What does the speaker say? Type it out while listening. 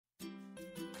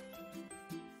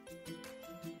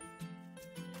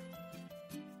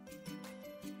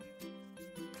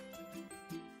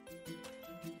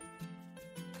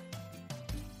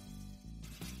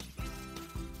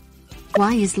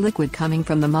Why is liquid coming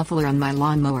from the muffler on my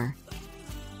lawnmower?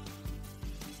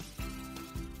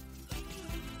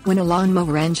 When a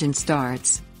lawnmower engine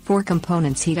starts, four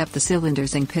components heat up the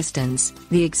cylinders and pistons: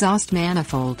 the exhaust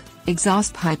manifold,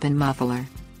 exhaust pipe and muffler.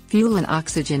 Fuel and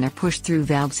oxygen are pushed through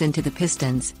valves into the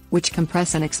pistons, which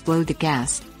compress and explode the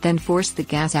gas, then force the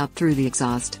gas out through the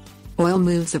exhaust. Oil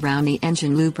moves around the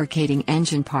engine, lubricating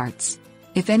engine parts.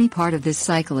 If any part of this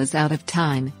cycle is out of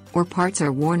time, or parts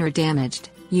are worn or damaged,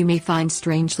 you may find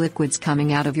strange liquids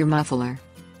coming out of your muffler.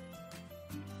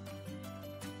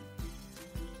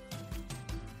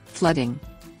 Flooding.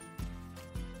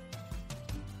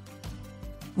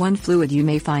 One fluid you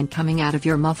may find coming out of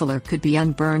your muffler could be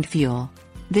unburned fuel.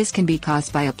 This can be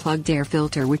caused by a plugged air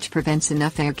filter, which prevents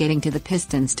enough air getting to the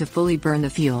pistons to fully burn the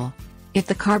fuel. If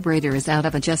the carburetor is out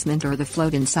of adjustment or the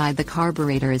float inside the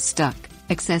carburetor is stuck,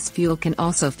 excess fuel can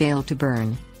also fail to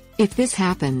burn. If this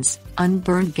happens,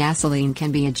 unburned gasoline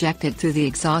can be ejected through the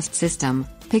exhaust system,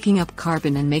 picking up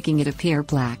carbon and making it appear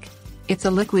black. If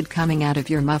the liquid coming out of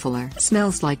your muffler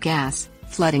smells like gas,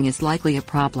 flooding is likely a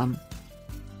problem.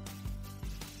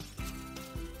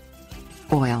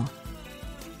 Oil.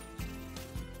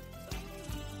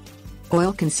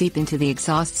 Oil can seep into the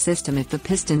exhaust system if the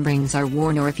piston rings are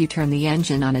worn or if you turn the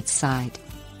engine on its side.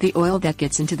 The oil that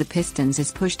gets into the pistons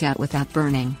is pushed out without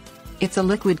burning. If the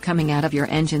liquid coming out of your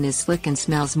engine is slick and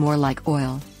smells more like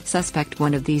oil, suspect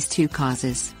one of these two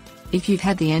causes. If you've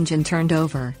had the engine turned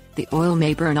over, the oil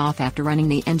may burn off after running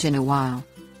the engine a while.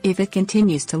 If it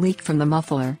continues to leak from the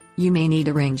muffler, you may need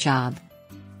a ring job.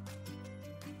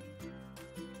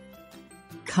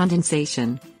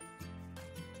 Condensation.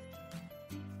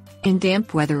 In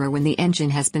damp weather or when the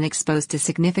engine has been exposed to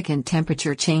significant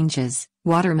temperature changes,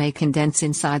 water may condense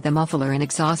inside the muffler and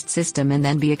exhaust system and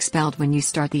then be expelled when you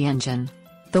start the engine.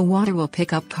 The water will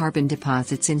pick up carbon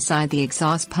deposits inside the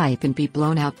exhaust pipe and be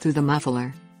blown out through the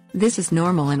muffler. This is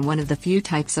normal and one of the few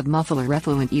types of muffler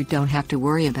effluent you don't have to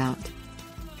worry about.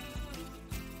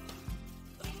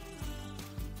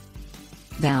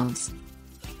 Valves.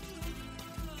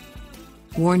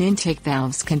 Worn intake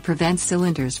valves can prevent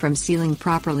cylinders from sealing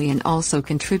properly and also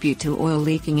contribute to oil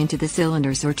leaking into the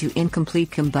cylinders or to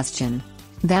incomplete combustion.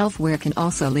 Valve wear can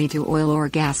also lead to oil or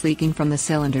gas leaking from the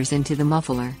cylinders into the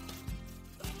muffler.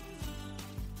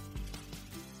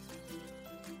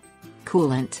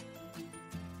 Coolant.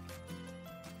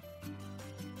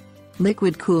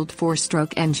 Liquid-cooled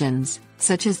four-stroke engines,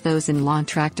 such as those in lawn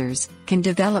tractors, can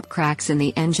develop cracks in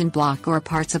the engine block or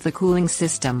parts of the cooling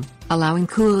system, allowing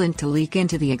coolant to leak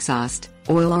into the exhaust,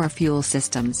 oil or fuel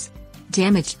systems.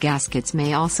 Damaged gaskets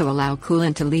may also allow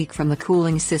coolant to leak from the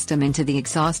cooling system into the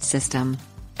exhaust system.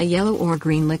 A yellow or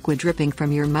green liquid dripping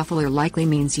from your muffler likely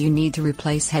means you need to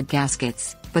replace head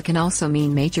gaskets, but can also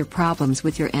mean major problems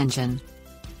with your engine.